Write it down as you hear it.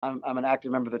I'm an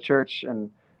active member of the church, and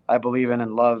I believe in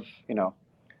and love,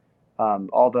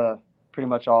 all the pretty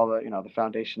much all the the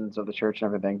foundations of the church and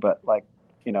everything. But like,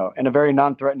 in a very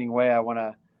non-threatening way, I want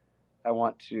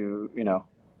to,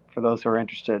 for those who are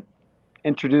interested,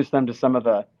 introduce them to some of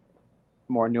the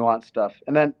more nuanced stuff.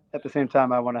 And then at the same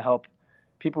time, I want to help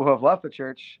people who have left the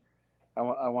church. I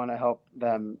want to help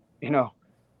them,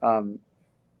 um,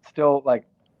 still like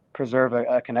preserve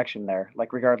a connection there,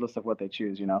 like regardless of what they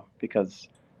choose, because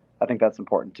I think that's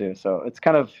important too. So it's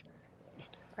kind of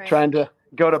Right. trying to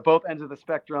go to both ends of the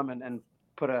spectrum and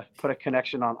put a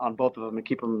connection on both of them and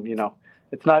keep them,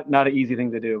 it's not an easy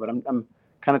thing to do, but I'm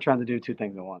kind of trying to do two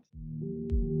things at once.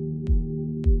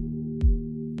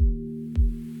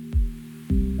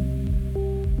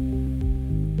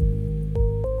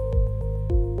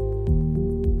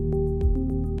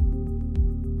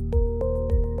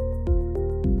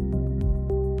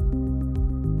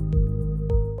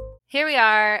 Here we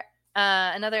are,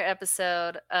 another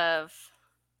episode of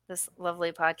this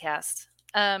lovely podcast.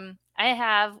 I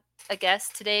have a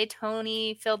guest today,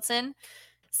 Tony Fieldson.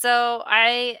 So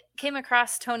I came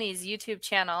across Tony's YouTube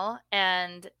channel,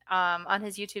 and on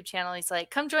his YouTube channel, he's like,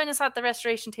 come join us at the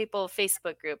Restoration Table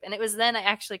Facebook group. And it was then I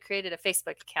actually created a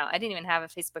Facebook account. I didn't even have a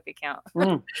Facebook account.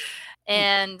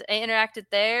 And I interacted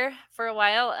there for a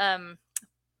while.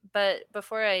 But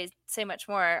before I say much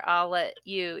more, I'll let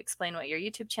you explain what your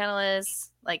YouTube channel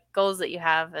is, like goals that you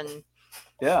have, and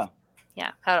Yeah,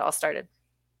 how it all started.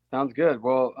 sounds good.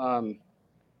 Well,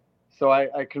 so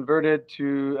I converted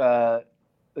to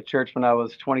the church when I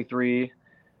was 23,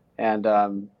 and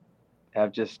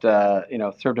have just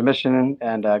served a mission,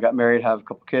 and got married, have a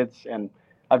couple kids, and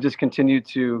I've just continued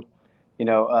to,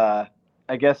 I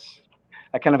guess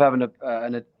I kind of have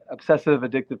an obsessive,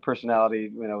 addictive personality,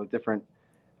 with different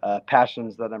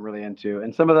passions that I'm really into,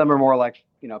 and some of them are more like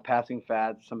passing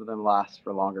fads. Some of them last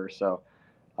for longer. So,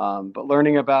 but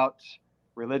learning about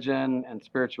religion and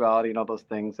spirituality and all those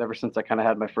things ever since I kind of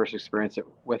had my first experience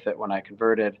with it when I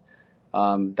converted,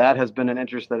 that has been an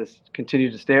interest that has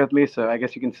continued to stay with me. So I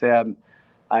guess you can say I'm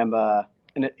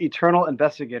an eternal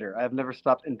investigator. I have never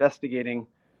stopped investigating,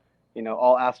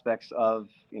 all aspects of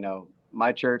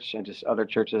my church and just other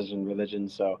churches and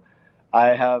religions. So I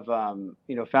have,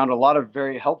 found a lot of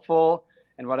very helpful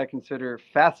and what I consider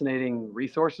fascinating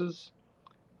resources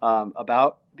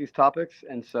about these topics.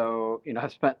 And so,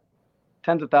 I've spent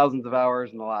tens of thousands of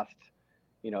hours in the last,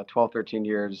 12, 13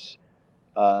 years,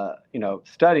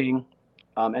 studying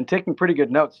and taking pretty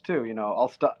good notes too. I'll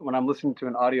stop when I'm listening to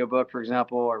an audiobook, for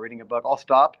example, or reading a book. I'll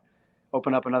stop,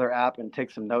 open up another app, and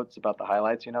take some notes about the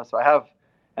highlights. So I have,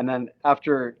 and then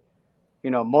after,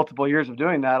 multiple years of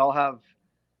doing that,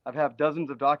 I've have dozens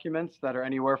of documents that are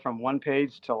anywhere from one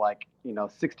page to like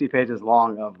 60 pages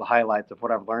long of the highlights of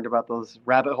what I've learned about those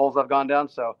rabbit holes I've gone down.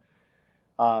 So,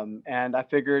 and I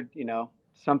figured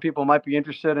some people might be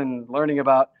interested in learning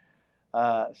about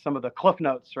some of the cliff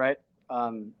notes, right?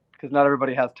 Because not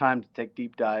everybody has time to take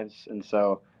deep dives, and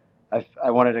so I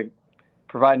wanted to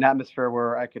provide an atmosphere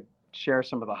where I could share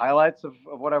some of the highlights of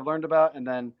what I've learned about, and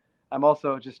then I'm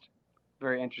also just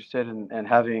very interested in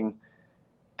having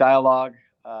dialogue,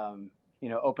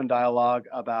 open dialogue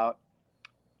about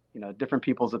different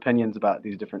people's opinions about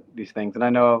these things. And I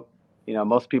know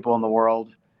most people in the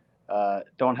world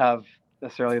don't have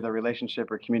necessarily the relationship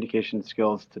or communication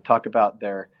skills to talk about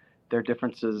their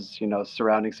differences,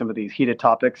 surrounding some of these heated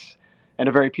topics in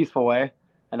a very peaceful way.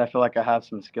 And I feel like I have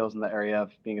some skills in the area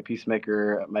of being a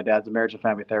peacemaker. My dad's a marriage and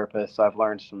family therapist, so I've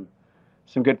learned some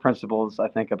good principles, I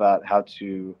think, about how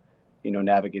to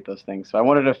navigate those things. So I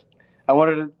wanted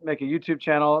to make a YouTube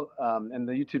channel, and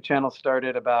the YouTube channel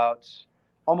started about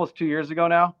almost 2 years ago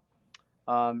now.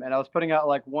 And I was putting out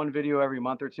like one video every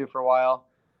month or two for a while.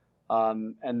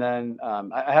 And then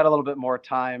I had a little bit more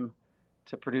time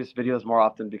to produce videos more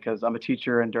often because I'm a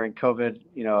teacher, and during COVID,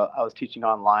 I was teaching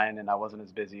online and I wasn't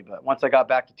as busy. But once I got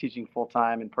back to teaching full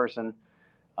time in person,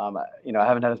 I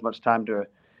haven't had as much time to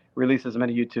release as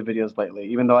many YouTube videos lately,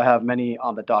 even though I have many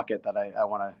on the docket that I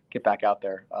want to get back out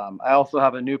there. I also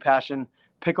have a new passion,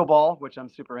 pickleball, which I'm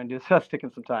super into. So that's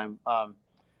taking some time.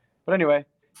 But anyway,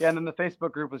 yeah. And then the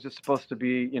Facebook group was just supposed to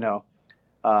be,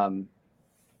 the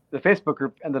Facebook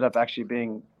group ended up actually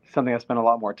being something I spent a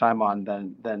lot more time on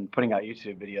than putting out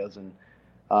YouTube videos. And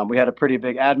we had a pretty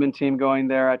big admin team going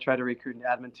there. I tried to recruit an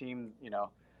admin team,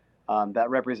 that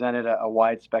represented a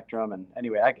wide spectrum. And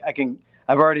anyway,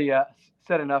 I've already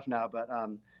said enough now, but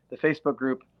the Facebook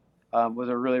group was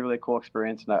a really, really cool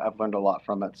experience, and I've learned a lot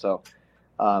from it. So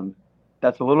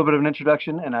that's a little bit of an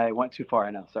introduction, and I went too far,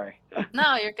 I know. Sorry.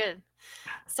 No, you're good.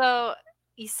 So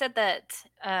you said that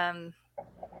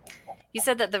You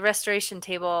said that the restoration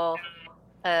table,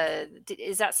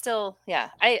 is that still? Yeah,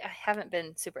 I haven't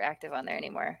been super active on there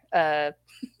anymore,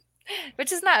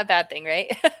 which is not a bad thing,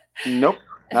 right? Nope,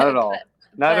 not at all.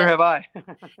 Neither but have I.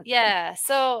 yeah,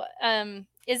 so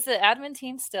is the admin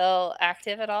team still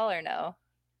active at all or no?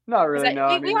 Not Because really. No,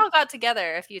 I we mean, all got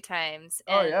together a few times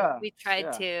oh and yeah, we tried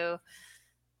yeah, to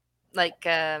like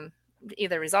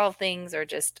either resolve things or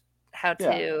just how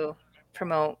yeah, to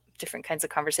promote different kinds of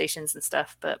conversations and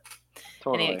stuff. But anyway, it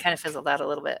totally. kind of fizzled out a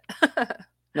little bit.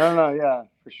 No, no, no, yeah,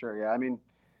 for sure. Yeah, I mean,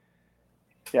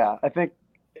 yeah, I think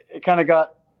it kind of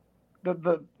got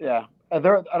the yeah. I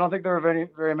don't think there were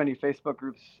very many Facebook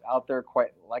groups out there quite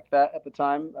like that at the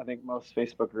time. I think most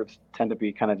Facebook groups tend to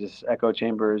be kind of just echo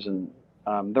chambers, and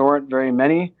there weren't very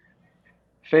many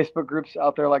Facebook groups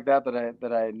out there like that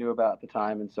I knew about at the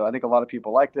time, and so I think a lot of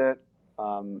people liked it.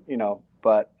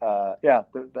 But yeah,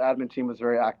 the admin team was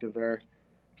very active there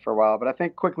for a while. But I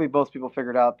think quickly most people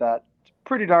figured out that it's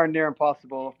pretty darn near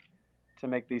impossible to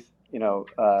make these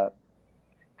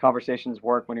conversations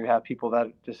work when you have people that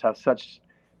just have such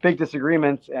big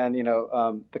disagreements, and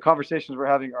the conversations we're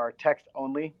having are text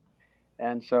only,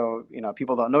 and so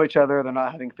people don't know each other, they're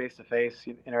not having face to face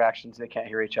interactions, they can't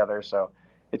hear each other, so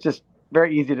it's just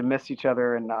very easy to miss each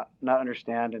other and not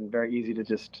understand, and very easy to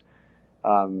just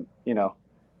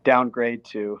downgrade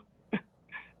to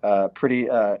pretty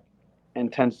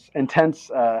intense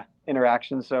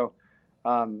interactions. So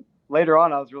later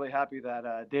on, I was really happy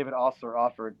that David Osler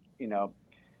offered,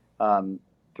 um,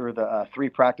 through the three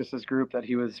practices group that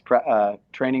he was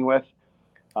training with.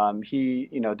 He,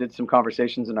 did some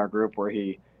conversations in our group where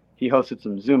he hosted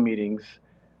some Zoom meetings,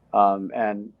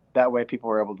 and that way people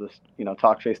were able to,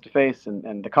 talk face to face,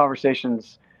 and the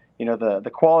conversations,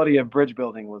 the quality of bridge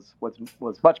building was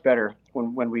much better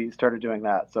when we started doing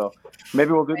that. So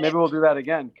maybe we'll do that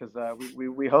again, because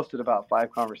we hosted about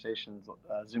 5 conversations,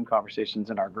 Zoom conversations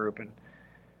in our group, and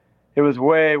it was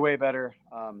way better,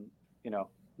 you know,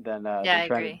 Yeah, I than trying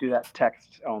to agree. do that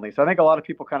text only. So I think a lot of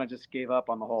people kind of just gave up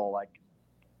on the whole like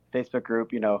Facebook group,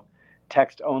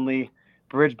 text only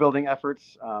bridge building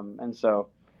efforts, and so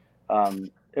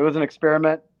it was an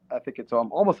experiment. I think it's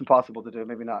almost impossible to do.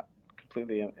 Maybe not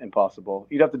completely impossible.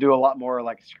 You'd have to do a lot more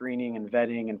like screening and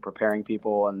vetting and preparing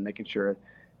people and making sure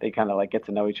they kind of like get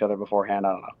to know each other beforehand.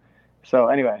 I don't know. So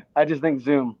anyway, I just think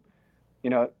Zoom, you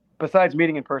know, besides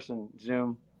meeting in person,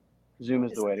 Zoom is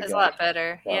the way to It's a go. lot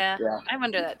better. So Yeah, yeah, I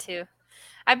wonder that too.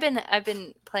 I've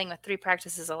been playing with three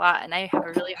practices a lot, and I have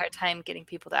a really hard time getting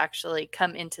people to actually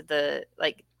come into the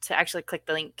to actually click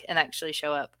the link and actually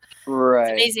show up. It's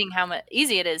right, amazing how much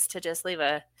easy it is to just leave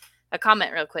a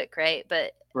comment real quick, right?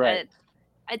 But right.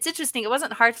 it's interesting. It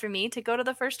wasn't hard for me to go to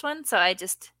the first one, so I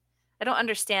don't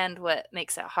understand what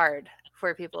makes it hard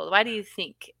for people. Why do you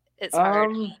think it's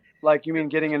hard Like you for mean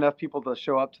getting enough people to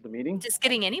show up to the meeting? just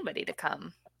getting anybody to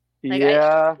come? Like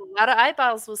Yeah, a lot of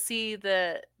eyeballs will see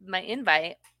the my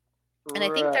invite, and I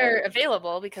think they're right.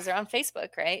 available because they're on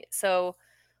Facebook, right? So,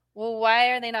 well, why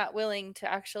are they not willing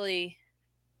to actually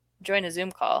join a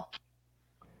Zoom call?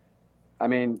 I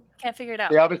mean, Can't figure it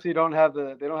they out. obviously they don't have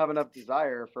enough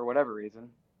desire for whatever reason.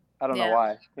 I don't know Yeah,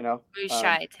 why. maybe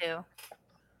shy too.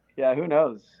 Yeah, who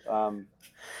knows? I'm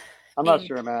not Being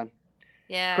sure, man.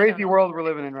 Yeah, I don't Crazy know. world we're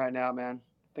living in right now, man.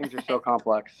 Things are so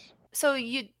complex. So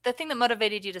the thing that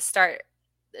motivated you to start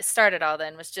it all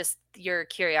then was just your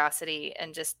curiosity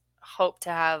and just hope to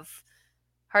have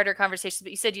harder conversations.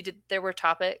 But you said there were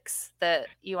topics that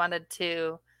you wanted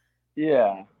to.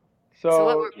 Yeah. So So,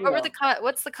 what were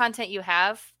what's the content you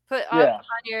have put on yeah,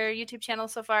 your YouTube channel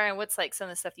so far, and what's like some of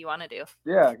the stuff you want to do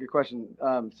yeah, good question.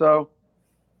 So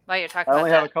while you're I talking about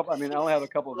only have that? a couple. I mean, I only have a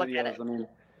couple of Look at it. videos. I mean,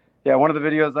 yeah, one of the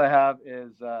videos I have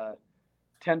is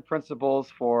 10 principles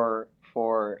for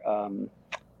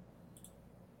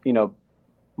you know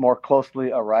more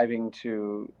closely arriving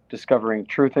to discovering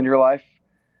truth in your life.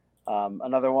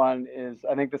 Another one is,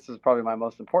 I think this is probably my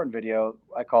most important video.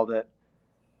 I called it,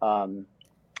 um,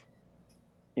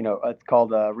 it's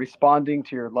called Responding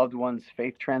to Your Loved One's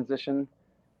Faith Transition,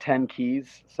 10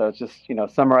 Keys. So it's just,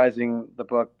 summarizing the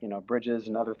book, Bridges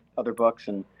and other books,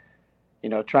 and,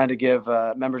 trying to give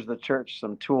members of the church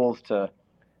some tools to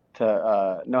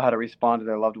know how to respond to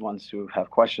their loved ones who have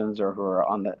questions or who are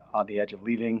on the edge of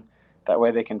leaving. That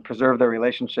way they can preserve their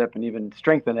relationship and even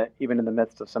strengthen it, even in the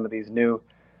midst of some of these new,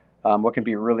 what can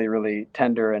be really, really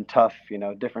tender and tough,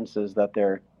 differences that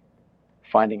they're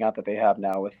finding out that they have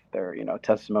now with their,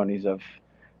 testimonies of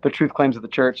the truth claims of the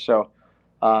church. So,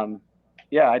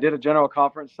 yeah, I did a general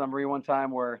conference summary one time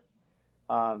where,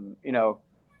 um, you know,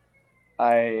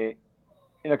 I,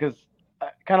 because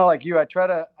kind of like you, I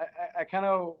kind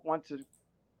of want to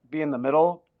be in the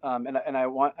middle and I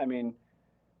want. I mean,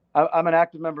 I'm an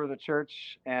active member of the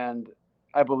church, and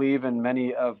I believe in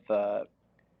many of the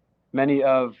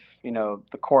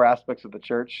core aspects of the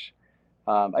church.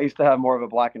 I used to have more of a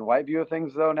black and white view of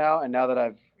things, though, now, and now that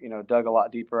I've dug a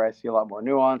lot deeper, I see a lot more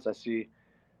nuance. I see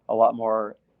a lot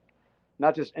more,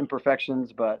 not just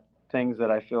imperfections, but things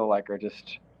that I feel like are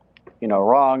just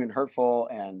wrong and hurtful.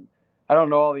 And I don't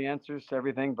know all the answers to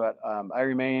everything, but I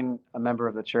remain a member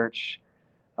of the church,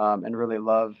 and really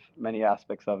love many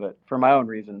aspects of it for my own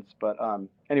reasons. But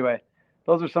anyway,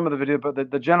 those are some of the videos.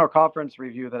 But the general conference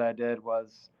review that I did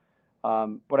was,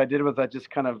 what I did was I just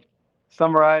kind of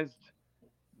summarized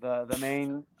the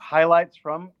main highlights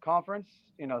from conference,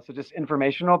 so just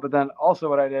informational. But then also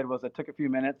what I did was I took a few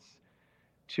minutes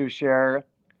to share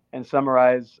and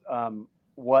summarize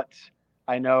what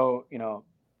I know,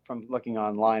 from looking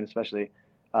online, especially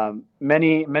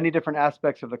many different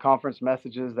aspects of the conference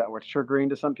messages that were triggering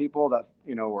to some people, that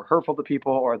were hurtful to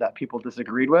people, or that people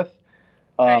disagreed with,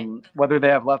 Right. whether they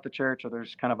have left the church or they're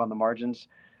just kind of on the margins.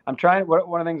 One of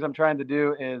the things I'm trying to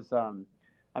do is I'm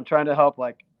trying to help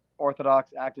like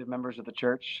Orthodox active members of the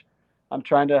church. I'm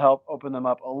trying to help open them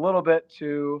up a little bit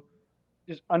to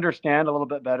just understand a little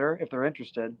bit better, if they're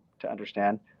interested to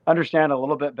understand a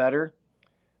little bit better,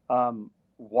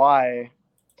 why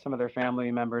some of their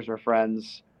family members or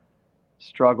friends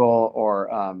struggle,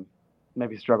 or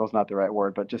maybe struggle is not the right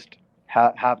word, but just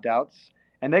have doubts.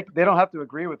 And they don't have to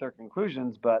agree with their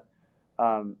conclusions, but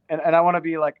and I want to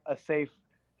be like a safe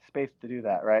space to do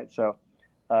that, right? So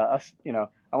I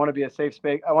want to be a safe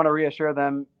space. I want to reassure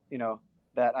them,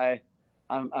 that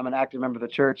I'm an active member of the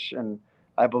church, and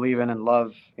I believe in and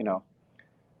love,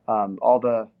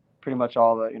 pretty much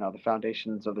all the, the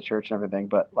foundations of the church and everything.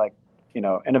 But like, in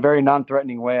a very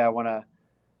non-threatening way, I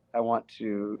want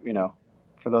to,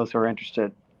 for those who are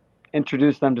interested,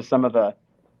 introduce them to some of the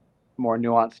more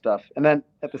nuanced stuff. And then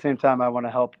at the same time, I want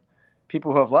to help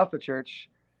people who have left the church.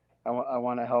 I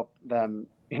want to help them,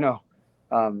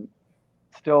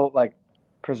 still like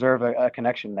preserve a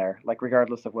connection there, like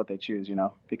regardless of what they choose,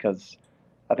 because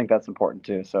I think that's important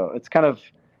too. So it's kind of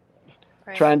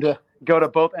Right. trying to go to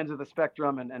both ends of the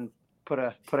spectrum, and put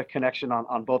a connection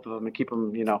on both of them, and keep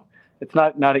them, it's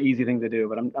not an easy thing to do,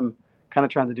 but I'm kind of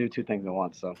trying to do two things at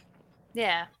once. So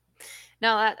Yeah.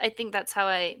 No, I think that's how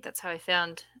I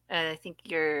found. I think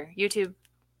your YouTube.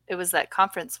 It was that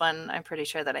conference one. I'm pretty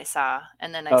sure that I saw,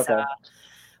 and then I saw okay.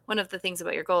 one of the things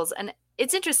about your goals, and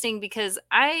it's interesting because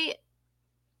I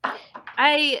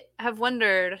have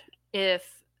wondered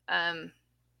if I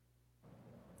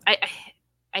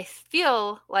I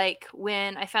feel like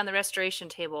when I found the restoration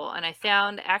table and I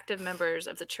found active members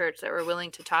of the church that were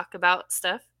willing to talk about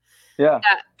stuff, Yeah.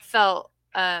 that felt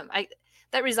I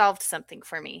that resolved something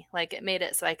for me. Like it made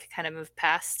it so I could kind of move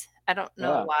past. I don't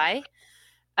know Yeah. why.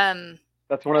 Um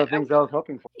That's one of the things I was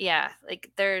hoping for. yeah,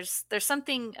 like there's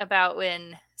something about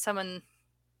when someone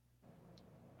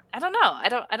I don't know.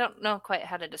 I don't know quite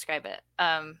how to describe it.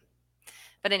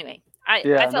 But anyway, I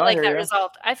Yeah. No, felt I like hear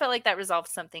that you. resolved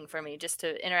something for me just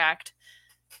to interact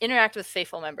with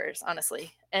faithful members,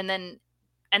 honestly. And then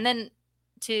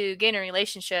to gain a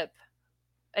relationship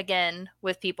again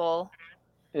with people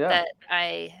Yeah. that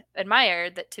I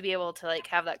admired, that to be able to like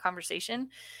have that conversation.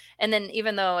 And then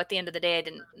even though at the end of the day I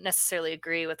didn't necessarily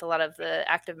agree with a lot of the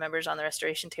active members on the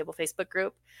Restoration Table Facebook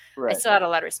group, I Right. still had a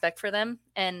lot of respect for them.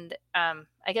 And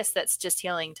I guess that's just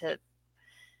healing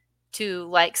to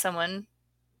like someone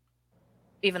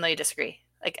even though you disagree.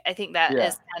 Like I think that Yeah.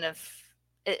 is kind of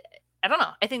it, I don't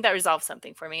know. I think that resolves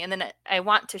something for me. And then I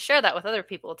want to share that with other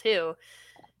people too,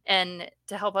 and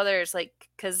to help others, like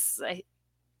because I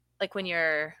like when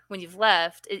you've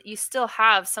left, you still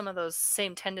have some of those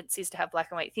same tendencies to have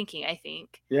black and white thinking, I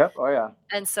think. Yep. Oh yeah.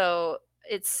 And so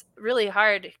it's really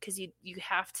hard because you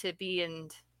have to be in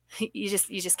you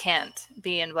just can't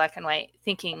be in black and white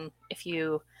thinking if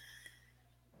you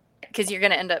because you're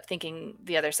going to end up thinking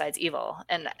the other side's evil,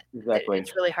 and Exactly.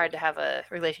 it's really hard to have a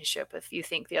relationship if you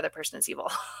think the other person is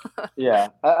evil. Yeah.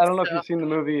 I don't know if So you've seen the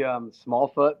movie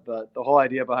Smallfoot, but the whole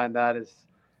idea behind that is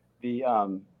the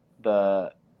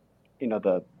the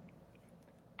the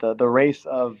the race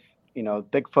of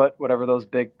Bigfoot, whatever those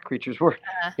big creatures were.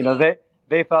 uh,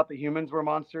 They thought the humans were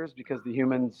monsters because the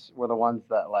humans were the ones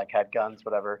that like had guns,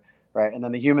 whatever, right? And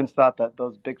then the humans thought that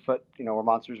those Bigfoot, were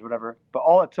monsters, whatever. But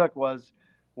all it took was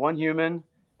one human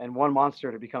and one monster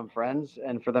to become friends,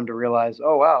 and for them to realize,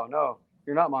 oh wow, no,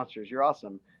 you're not monsters, you're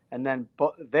awesome. And then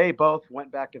they both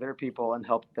went back to their people and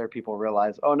helped their people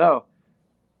realize, oh no,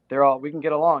 we can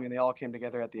get along, and they all came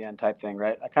together at the end, type thing,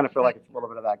 right? I kind of feel like it's a little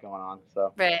bit of that going on.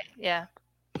 So, right, yeah,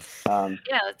 um,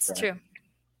 yeah, that's right. true.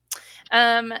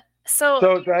 Um, So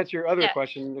So to answer your other yeah,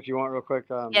 question, if you want, real quick,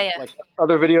 yeah. like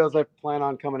other videos I plan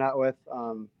on coming out with,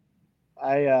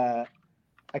 I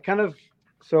I kind of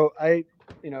so I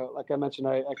like I mentioned,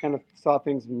 I kind of saw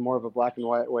things in more of a black and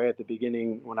white way at the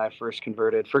beginning when I first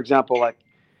converted. For example, like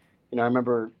I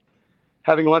remember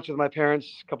having lunch with my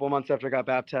parents a couple of months after I got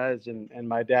baptized, and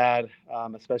my dad,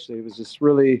 especially, was just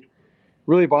really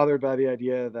bothered by the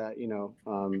idea that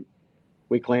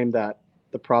we claim that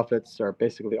the prophets are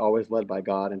basically always led by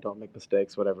God and don't make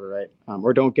mistakes, whatever, right?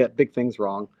 Or don't get big things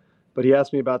wrong. But he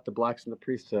asked me about the blacks in the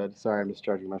priesthood. Sorry, I'm just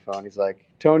charging my phone. He's like,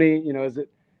 Tony, is it?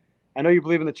 I know you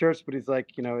believe in the church, but he's like,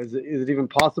 is it even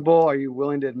possible? Are you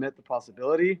willing to admit the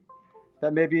possibility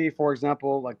that maybe, for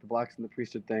example, like the blacks in the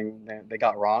priesthood thing, they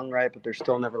got wrong, right? But they're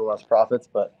still nevertheless prophets.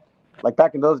 But like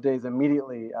back in those days,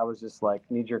 immediately I was just like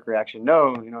knee jerk reaction.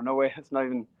 No, no way. It's not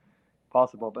even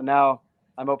possible. But now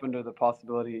I'm open to the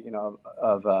possibility,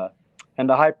 of and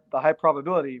the high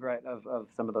probability, right, of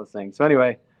some of those things. So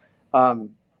anyway, um,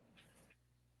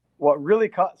 what really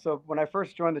caught so when I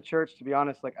first joined the church, to be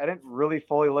honest, like I didn't really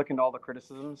fully look into all the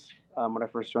criticisms when I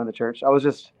first joined the church. I was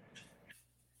just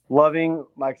loving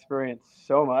my experience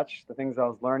so much, the things I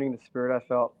was learning, the spirit I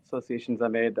felt, associations I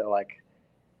made, that like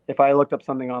if I looked up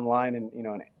something online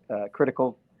and a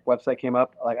critical website came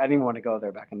up, like I didn't even want to go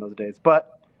there back in those days.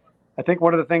 But I think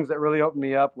one of the things that really opened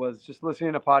me up was just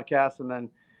listening to podcasts and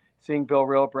then seeing Bill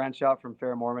Rill branch out from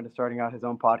Fair Mormon to starting out his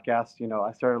own podcast.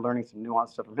 I started learning some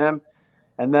nuanced stuff from him.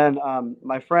 And then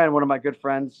my friend, one of my good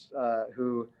friends,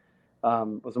 who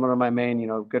was one of my main,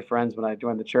 good friends when I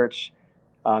joined the church,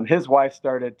 his wife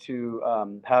started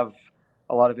to have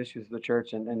a lot of issues with the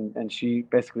church, and she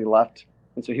basically left.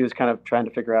 And so he was kind of trying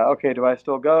to figure out, okay, do I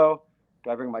still go?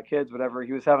 Do I bring my kids? Whatever.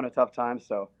 He was having a tough time,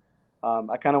 so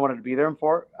I kind of wanted to be there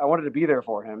for. I wanted to be there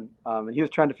for him, and he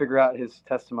was trying to figure out his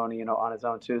testimony, on his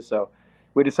own too. So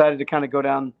we decided to kind of go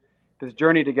down this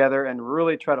journey together and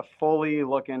really try to fully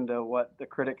look into what the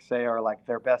critics say are like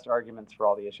their best arguments for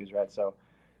all the issues, right? So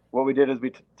what we did is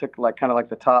we took like kind of like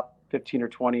the top 15 or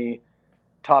 20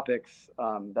 topics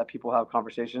that people have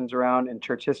conversations around in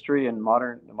church history and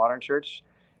the modern church,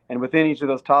 and within each of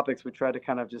those topics, we tried to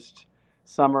kind of just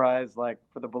summarize, like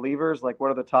for the believers, like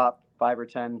what are the top 5 or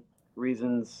 10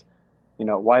 reasons,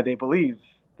 why they believe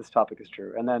this topic is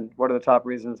true, and then what are the top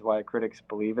reasons why critics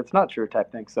believe it's not true,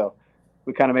 type thing. So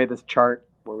we kind of made this chart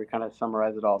where we kind of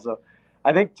summarize it all. So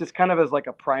I think just kind of as like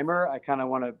a primer, I kind of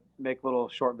want to make little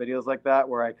short videos like that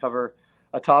where I cover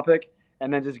a topic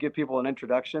and then just give people an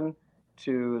introduction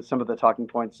to some of the talking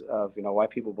points of why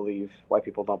people believe, why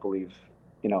people don't believe,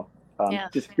 Yeah.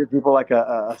 just give people like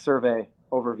a survey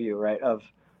overview, right, of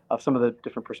some of the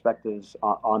different perspectives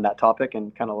on that topic,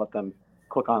 and kind of let them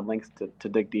click on links to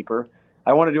dig deeper.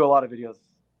 I want to do a lot of videos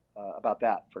about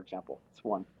that, for example. It's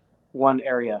one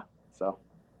area. So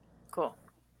Cool.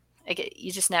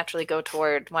 You just naturally go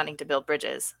toward wanting to build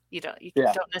bridges. You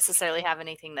yeah, don't necessarily have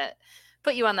anything that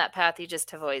put you on that path. You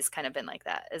just have always kind of been like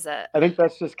that. Is that? I think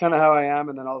that's just kind of how I am,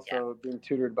 and then Yeah. also being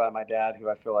tutored by my dad, who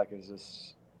I feel like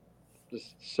is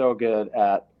just so good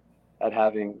at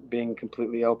being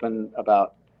completely open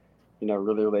about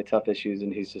really tough issues,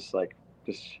 and he's just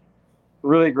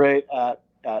really great at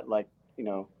like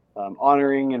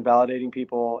honoring and validating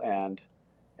people, and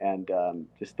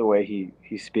just the way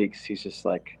he speaks, he's just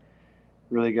like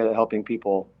really good at helping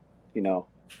people,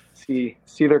 see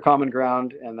their common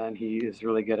ground, and then he is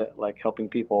really good at like helping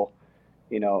people,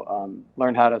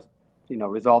 learn how to,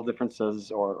 resolve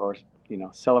differences, or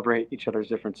celebrate each other's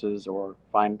differences, or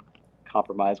find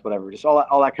compromise, whatever, just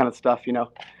all that kind of stuff,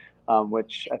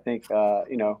 which I think,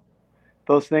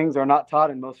 those things are not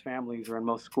taught in most families or in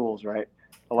most schools, right?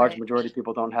 A large Right. majority of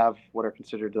people don't have what are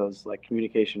considered those like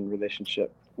communication,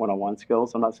 relationship, one-on-one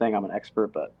skills. I'm not saying I'm an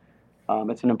expert, but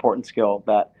it's an important skill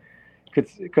that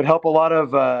could help a lot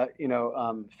of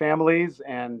families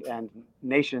and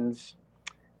nations,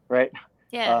 right?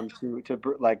 Yeah. To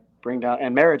like bring down,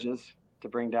 and marriages, to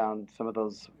bring down some of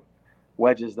those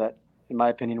wedges that, in my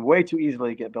opinion, way too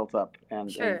easily get built up,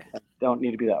 and Sure. don't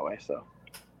need to be that way. So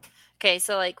Okay,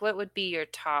 so like, what would be your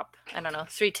top, I don't know,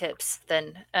 3 tips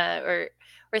then, or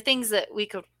things that we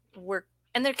could work,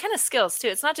 and they're kind of skills too.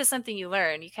 It's not just something you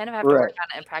learn. You kind of have to work right. on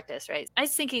it and practice, right? I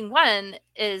was thinking one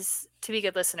is to be a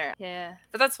good listener. Yeah,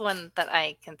 but that's one that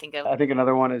I can think of. I think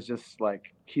another one is just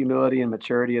like humility and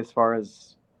maturity, as far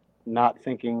as not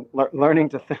thinking, learning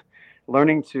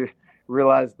to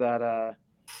realize that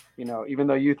even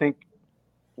though you think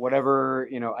whatever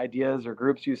ideas or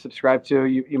groups you subscribe to,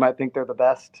 you might think they're the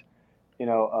best.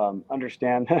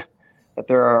 Understand that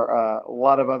there are a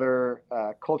lot of other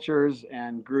cultures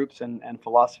and groups and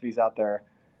philosophies out there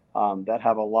that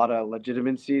have a lot of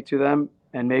legitimacy to them,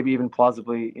 and maybe even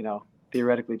plausibly,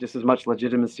 theoretically, just as much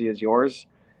legitimacy as yours.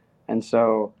 And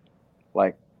so,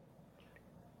 like,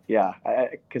 yeah,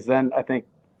 because then I think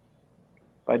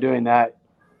by doing that,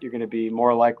 you're going to be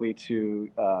more likely to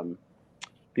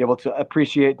be able to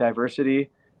appreciate diversity,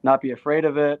 not be afraid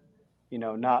of it,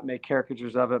 not make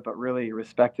caricatures of it, but really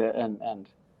respect it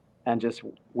and just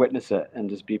witness it and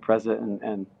just be present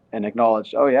and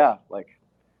acknowledge, oh yeah, like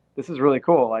this is really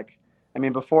cool. Like, I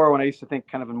mean, before when I used to think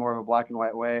kind of in more of a black and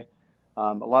white way,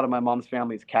 a lot of my mom's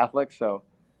family is Catholic, so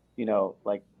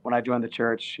like when I joined the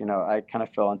church, I kind of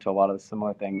fell into a lot of the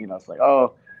similar thing. It's like,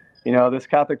 oh, this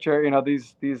Catholic church,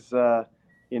 these, the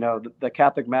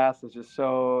Catholic Mass is just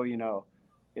so,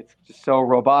 it's just so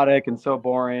robotic and so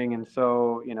boring and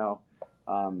so,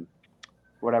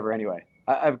 whatever. Anyway,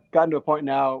 I've gotten to a point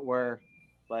now where,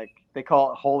 like, they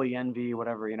call it holy envy,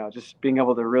 whatever. Just being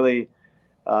able to really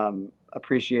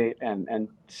appreciate and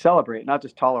celebrate, not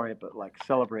just tolerate, but like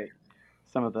celebrate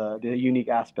some of the unique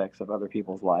aspects of other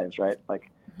people's lives, right? Like,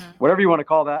 whatever you want to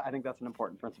call that, I think that's an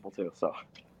important principle too. So,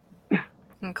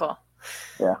 cool.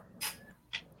 Yeah.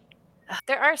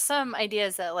 There are some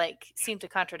ideas that like seem to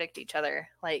contradict each other,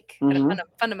 like at a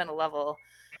fundamental level.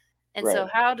 And so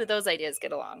how do those ideas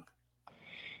get along?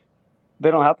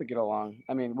 They don't have to get along.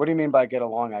 I mean, what do you mean by get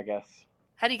along, I guess?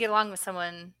 How do you get along with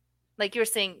someone? Like you were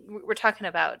saying, we're talking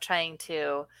about trying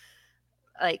to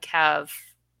like have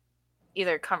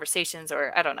either conversations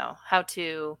or I don't know how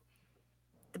to,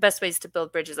 the best ways to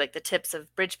build bridges, like the tips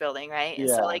of bridge building, right? And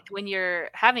so like when you're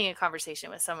having a conversation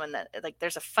with someone that like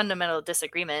there's a fundamental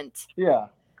disagreement. Yeah.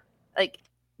 Like,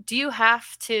 do you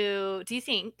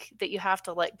think that you have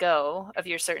to let go of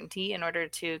your certainty in order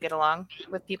to get along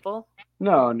with people?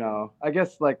 No. I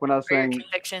guess like when I was saying your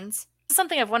convictions. It's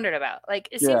something I've wondered about. Like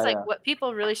it seems like what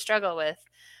people really struggle with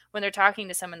when they're talking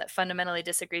to someone that fundamentally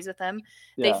disagrees with them,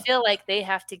 they feel like they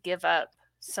have to give up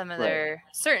some of their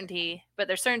certainty, but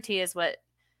their certainty is what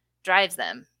drives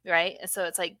them, right? And so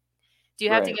it's like, do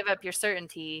you have to give up your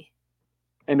certainty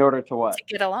in order to what?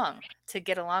 To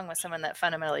get along with someone that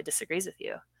fundamentally disagrees with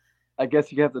you. I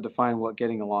guess you have to define what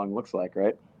getting along looks like,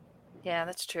 right? Yeah,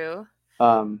 that's true.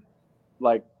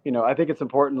 Like, I think it's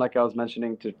important, like I was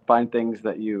mentioning, to find things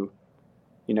that you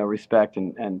respect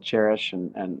and cherish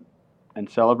and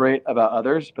celebrate about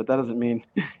others, but that doesn't mean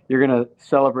you're going to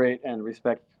celebrate and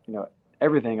respect,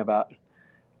 everything about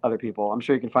other people. I'm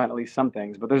sure you can find at least some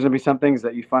things, but there's going to be some things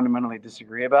that you fundamentally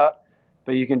disagree about,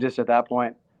 but you can just at that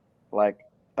point, like,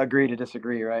 agree to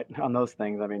disagree, right, on those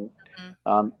things. I mean,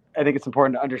 I think it's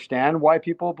important to understand why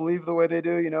people believe the way they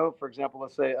do. For example,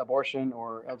 let's say abortion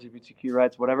or LGBTQ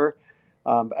rights, whatever.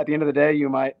 But at the end of the day, you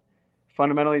might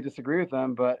fundamentally disagree with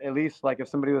them, but at least, like, if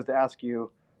somebody was to ask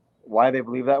you why they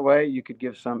believe that way, you could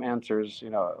give some answers.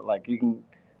 Like, you can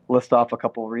list off a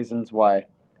couple of reasons why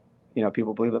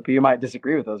people believe it, but you might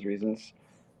disagree with those reasons.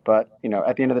 But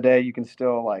at the end of the day, you can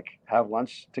still like have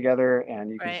lunch together,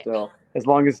 and you can still, as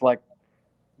long as like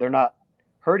they're not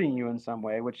hurting you in some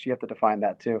way, which you have to define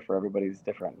that too. For everybody's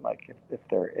different. Like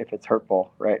if it's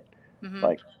hurtful, right?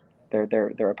 Like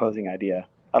their opposing idea.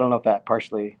 I don't know if that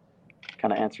partially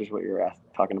kind of answers what you're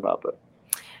talking about, but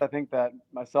I think that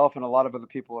myself and a lot of other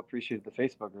people appreciated the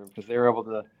Facebook group because they were able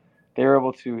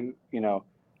to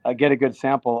get a good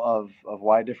sample of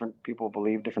why different people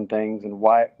believe different things and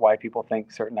why people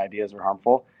think certain ideas are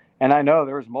harmful. And I know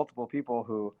there was multiple people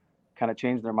who kind of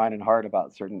changed their mind and heart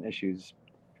about certain issues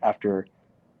after,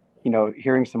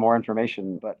 hearing some more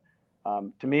information. But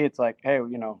to me, it's like, hey,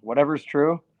 whatever's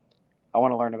true, I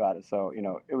want to learn about it. So,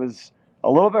 it was a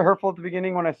little bit hurtful at the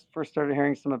beginning when I first started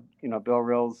hearing some of, Bill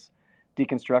Rill's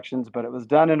deconstructions, but it was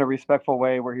done in a respectful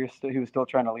way where he was still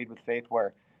trying to lead with faith,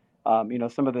 where,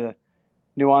 some of the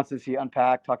nuances he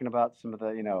unpacked, talking about some of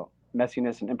the,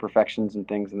 messiness and imperfections and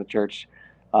things in the church.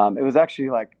 It was actually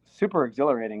like super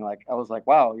exhilarating. Like, I was like,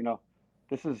 wow,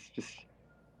 this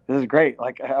is great.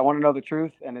 Like, I want to know the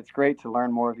truth, and it's great to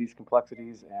learn more of these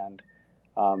complexities. And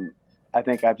I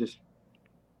think I've just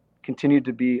continued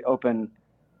to be open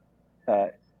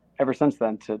ever since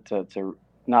then to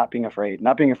not being afraid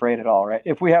at all. Right?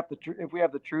 If we have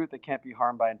the truth, it can't be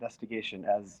harmed by investigation,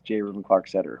 as J. Reuben Clark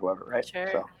said, or whoever. Right? Sure.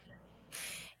 So,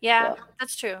 yeah,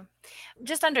 that's true.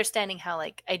 Just understanding how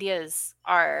like ideas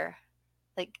are,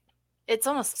 like, it's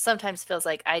almost sometimes feels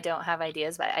like I don't have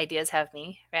ideas, but ideas have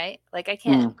me, right? Like I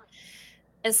can't.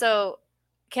 And so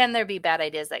can there be bad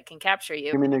ideas that can capture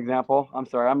you? Give me an example. I'm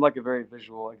sorry. I'm like a very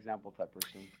visual example type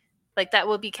person. Like that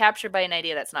will be captured by an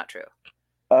idea that's not true.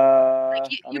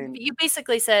 Like you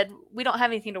basically said, we don't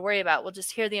have anything to worry about. We'll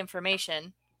just hear the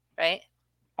information, right?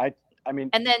 I mean,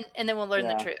 and then we'll learn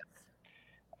the truth.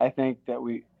 I think that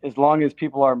as long as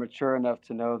people are mature enough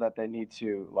to know that they need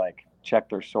to like check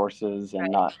their sources and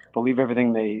Right. not believe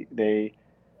everything they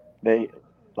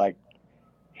like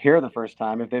hear the first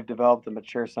time, if they've developed a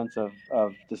mature sense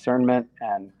of discernment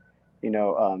and, you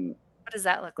know, What does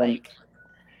that look then, like?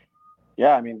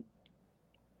 yeah, I mean,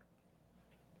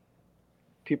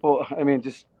 people, I mean,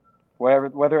 just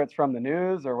whether it's from the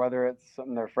news or whether it's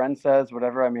something their friend says,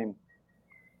 whatever. I mean,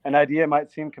 an idea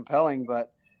might seem compelling,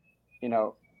 but, you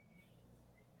know,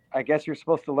 I guess you're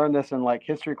supposed to learn this in like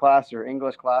history class or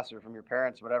English class or from your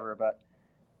parents, whatever, but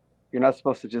you're not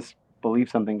supposed to just believe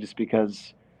something just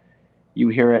because you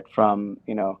hear it from,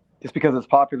 just because it's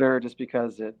popular, just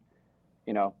because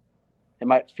you know, it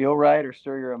might feel right or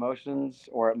stir your emotions,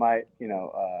 or it might,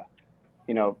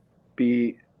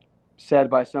 be said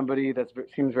by somebody that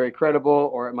seems very credible,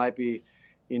 or it might be,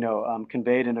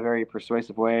 conveyed in a very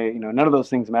persuasive way. None of those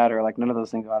things matter. Like none of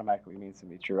those things automatically means to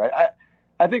be true.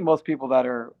 I think most people that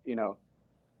are,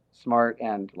 smart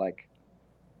and like,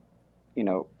 you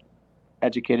know,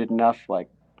 educated enough, like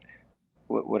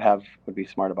would be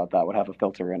smart about that. Would have a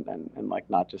filter and like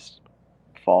not just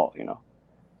fall.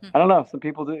 I don't know. Some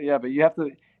people do, yeah, but you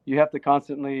have to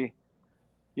constantly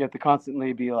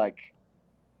be like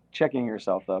checking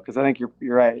yourself though, because I think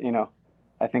you're right.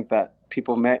 I think that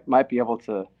people might be able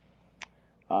to.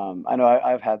 I know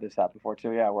I've had this happen before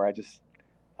too. Yeah, where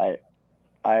I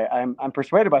I'm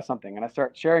persuaded by something and I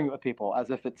start sharing it with people as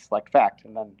if it's like fact,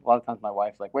 and then a lot of times my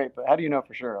wife's like, "Wait, but how do you know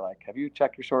for sure? Like, have you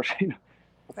checked your source?"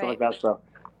 Stuff like that. So,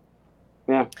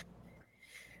 yeah.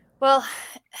 Well,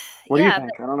 What do you yeah,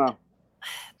 think? I don't know.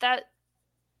 that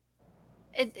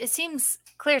it seems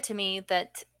clear to me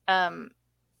that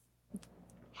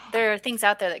there are things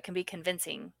out there that can be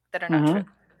convincing that are not true,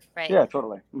 right? Yeah,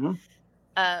 totally.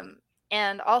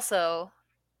 And also,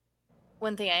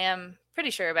 one thing I am pretty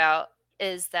sure about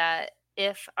is that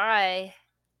if I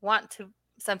want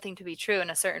something to be true in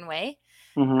a certain way,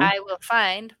 I will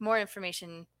find more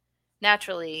information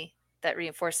naturally that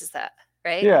reinforces that,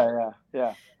 right? Yeah.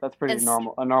 That's pretty And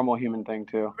normal. A normal human thing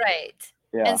too. right.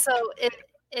 Yeah. And so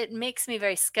it makes me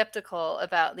very skeptical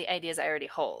about the ideas I already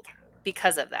hold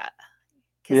because of that.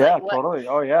 Because Yeah, like what totally.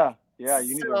 Oh yeah. Yeah,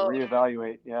 you need to so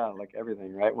reevaluate, yeah, like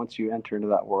everything, right? Once you enter into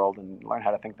that world and learn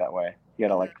how to think that way, you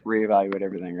got to like reevaluate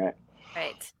everything, right?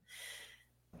 right.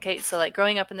 Okay, so like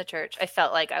growing up in the church, I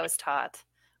felt like I was taught,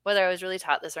 whether I was really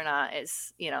taught this or not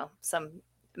is, some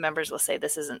members will say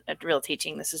this isn't a real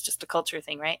teaching, this is just a culture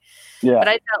thing, right? Yeah. But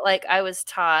I felt like I was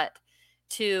taught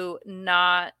to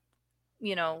not,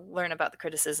 learn about the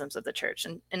criticisms of the church.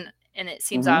 And it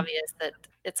seems obvious that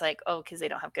it's like, oh, because they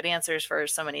don't have good answers for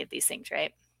so many of these things,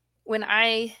 right? When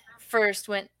I first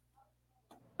went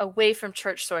away from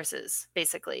church sources,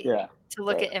 basically, Yeah. to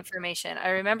look Right. at information, I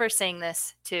remember saying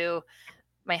this to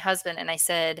my husband, and I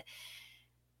said,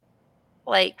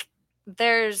 like,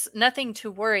 there's nothing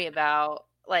to worry about.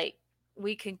 Like,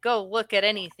 we could go look at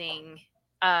anything.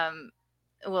 Um,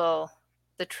 well,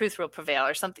 the truth will prevail,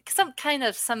 or something, some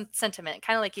sentiment,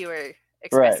 kind of like you were Right,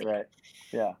 expressing. right.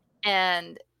 Yeah.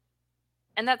 And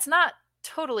that's not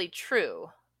totally true.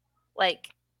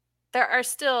 Like, there are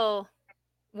still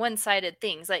one-sided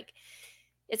things. Like,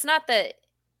 it's not that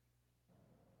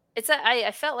it's that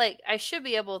I felt like I should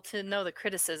be able to know the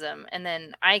criticism, and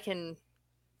then I can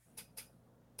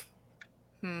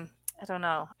I don't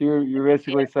know. You're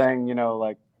basically saying,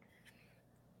 like,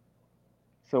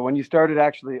 so when you started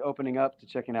actually opening up to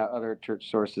checking out other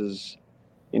church sources,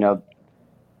 you know,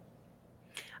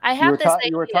 I you have were this taught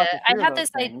you were idea. taught to I fear have those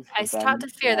this I things, I but s taught then to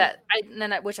fear yeah,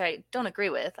 that which I don't agree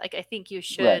with. Like, I think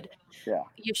right. Yeah.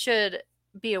 you should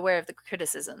be aware of the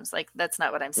criticisms. Like, that's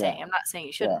not what I'm Yeah. saying. I'm not saying you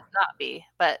Yeah. shouldn't not be,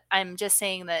 but I'm just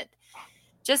saying that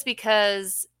just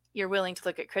because you're willing to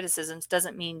look at criticisms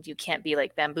doesn't mean you can't be,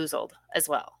 like, bamboozled as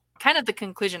well. Kind of the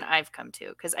conclusion I've come to,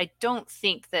 because I don't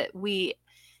think that we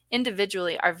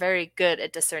individually are very good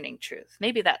at discerning truth.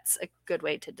 Maybe that's a good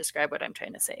way to describe what I'm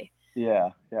trying to say. Yeah.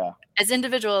 Yeah. As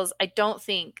individuals, I don't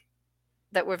think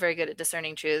that we're very good at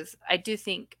discerning truth. I do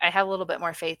think I have a little bit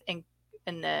more faith in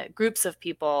the groups of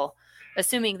people,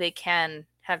 assuming they can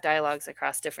have dialogues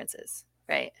across differences,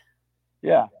 right?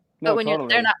 Yeah. But No,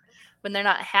 totally. when they're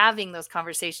not having those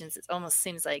conversations, it almost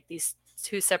seems like these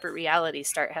two separate realities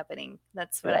start happening.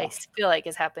 That's what Yeah. I feel like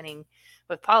is happening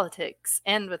with politics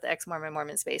and with the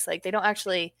ex-Mormon space. Like, they don't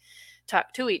actually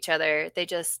talk to each other. They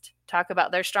just talk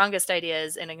about their strongest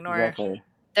ideas and ignore Exactly.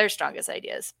 their strongest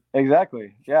ideas.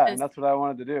 Exactly. Yeah, And and that's what I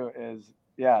wanted to do is,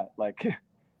 yeah, like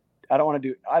I don't want to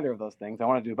do either of those things. I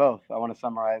want to do both. I want to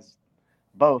summarize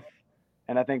both.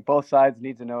 And I think both sides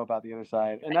need to know about the other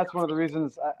side. And I that's don't one of the think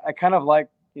reasons I kind of like,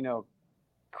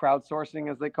 crowdsourcing,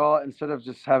 as they call it, instead of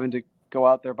just having to go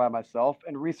out there by myself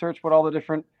and research what all the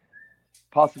different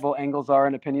possible angles are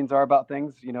and opinions are about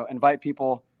things. Invite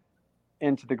people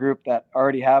into the group that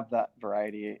already have that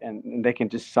variety, and they can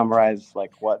just summarize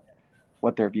like what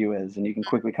their view is, and you can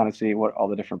quickly kind of see what all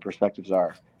the different perspectives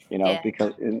are. Yeah.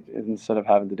 Because instead of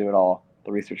having to do it all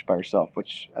the research by yourself,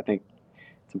 which I think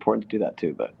it's important to do that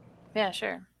too. But Yeah,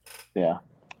 sure. yeah,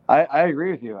 I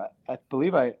agree with you. I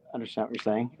believe I understand what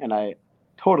you're saying, and I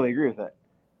totally agree with it.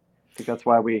 I think that's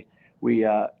why we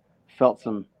felt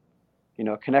some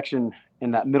connection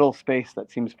in that middle space that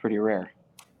seems pretty rare,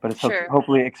 but it's Sure.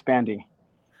 hopefully expanding.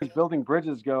 As building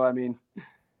bridges go, I mean,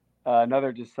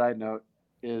 another just side note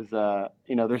is there's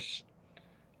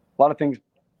a lot of things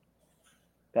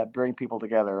that bring people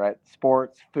together, right?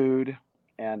 Sports, food,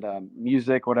 and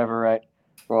music, whatever, right?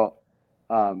 Well,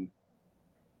 um,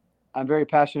 I'm very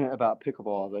passionate about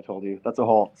pickleball, as I told you. That's a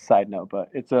whole side note, but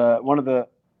it's one of the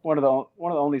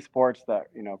only sports that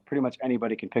pretty much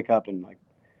anybody can pick up and like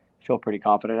feel pretty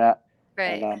confident at.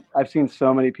 Right. And I've seen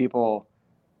so many people.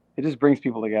 It just brings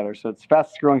people together. So it's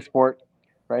fastest growing sport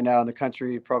right now in the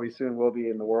country. Probably soon will be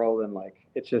in the world. And like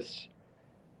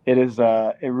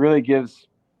it really gives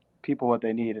people what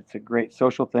they need. It's a great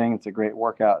social thing. It's a great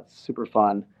workout. It's super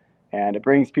fun, and it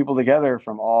brings people together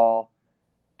from all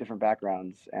different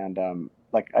backgrounds. And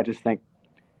like I just think,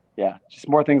 yeah, just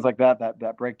more things like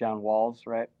that break down walls,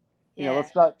 right? Yeah.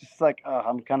 Let's not just like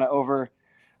I'm over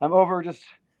just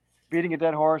beating a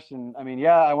dead horse. And I mean,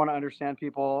 yeah, I want to understand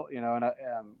people, and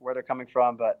where they're coming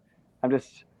from, but I'm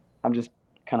just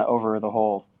kind of over the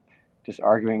whole just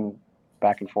arguing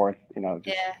back and forth, just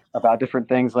Yeah. about different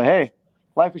things. Like, hey,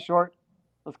 life is short.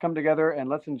 Let's come together and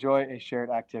let's enjoy a shared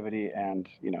activity. And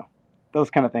those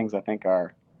kind of things I think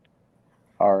are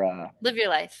Live your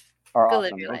life. are Go live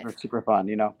awesome. your Those are life. super fun.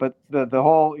 But the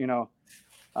whole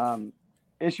um,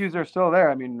 issues are still there.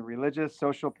 I mean, religious,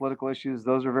 social, political issues,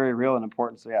 those are very real and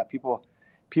important. So yeah, people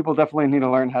definitely need to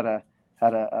learn how to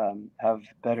have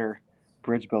better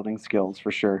bridge building skills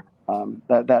for sure.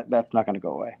 That's not going to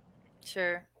go away.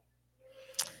 Sure.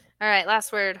 All right,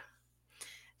 last word.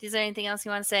 Is there anything else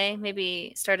you want to say?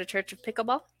 Maybe start a church of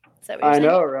pickleball? Is that what you're I saying?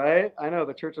 know, right? I know,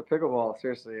 the Church of Pickleball.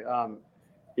 Seriously.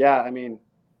 Yeah. I mean,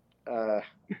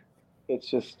 it's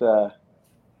just. I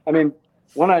mean,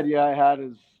 one idea I had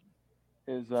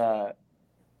is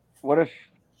what if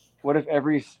what if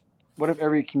every what if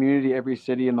every community, every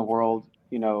city in the world,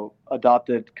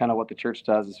 adopted kind of what the church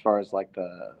does as far as like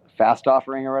the fast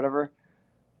offering or whatever.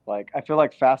 Like I feel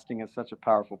like fasting is such a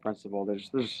powerful principle.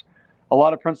 There's a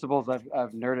lot of principles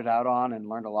I've nerded out on and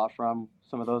learned a lot from.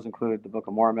 Some of those include the Book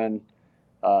of Mormon,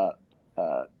 uh,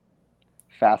 uh,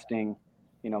 fasting,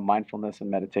 mindfulness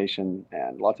and meditation,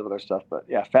 and lots of other stuff. But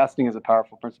yeah, fasting is a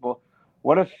powerful principle.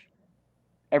 What if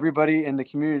everybody in the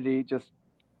community just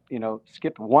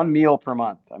skipped one meal per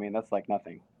month? I mean, that's like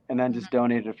nothing, and then just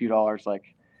donated a few dollars. Like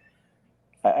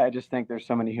I just think there's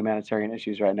so many humanitarian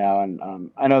issues right now, and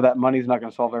I know that money's not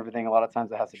going to solve everything. A lot of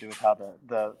times it has to do with how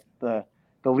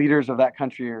the leaders of that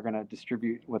country are going to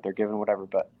distribute what they're given, whatever.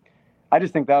 But I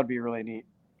just think that would be a really neat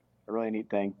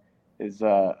thing. Is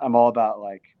I'm all about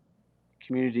like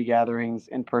community gatherings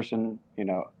in person,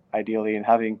 ideally, and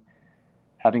having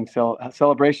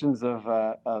celebrations of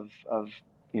the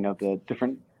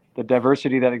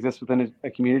diversity that exists within a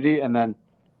community, and then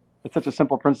it's such a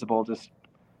simple principle, just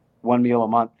one meal a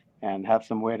month, and have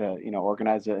some way to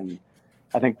organize it. And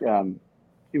I think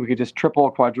we could just triple,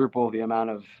 quadruple the amount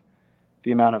of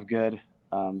good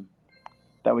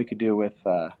that we could do with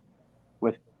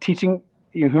teaching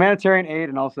humanitarian aid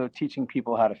and also teaching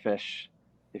people how to fish,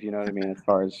 if you know what I mean, as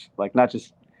far as like not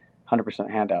just 100%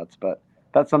 handouts, but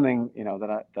that's something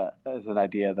that is an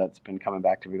idea that's been coming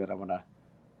back to me that I want to.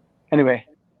 Anyway,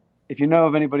 if you know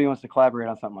of anybody who wants to collaborate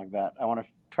on something like that, I want to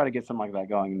try to get something like that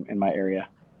going in my area.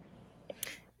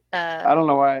 I don't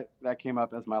know why that came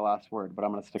up as my last word, but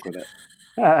I'm going to stick with it.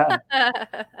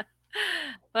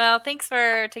 Well, thanks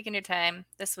for taking your time.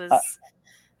 This was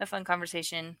a fun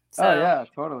conversation. So, oh yeah,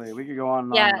 totally. We could go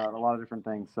on Yeah. a lot of different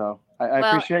things. So I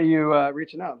Well- appreciate you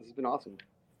reaching out. This has been awesome.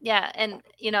 Yeah, and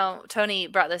Tony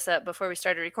brought this up before we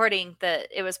started recording that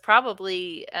it was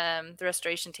probably the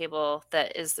restoration table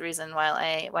that is the reason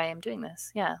why I'm doing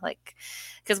this. Yeah, like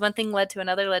because one thing led to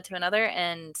another,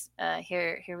 and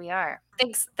here we are.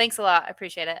 Thanks a lot. I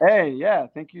appreciate it. Hey, yeah,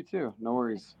 thank you too. No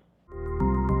worries.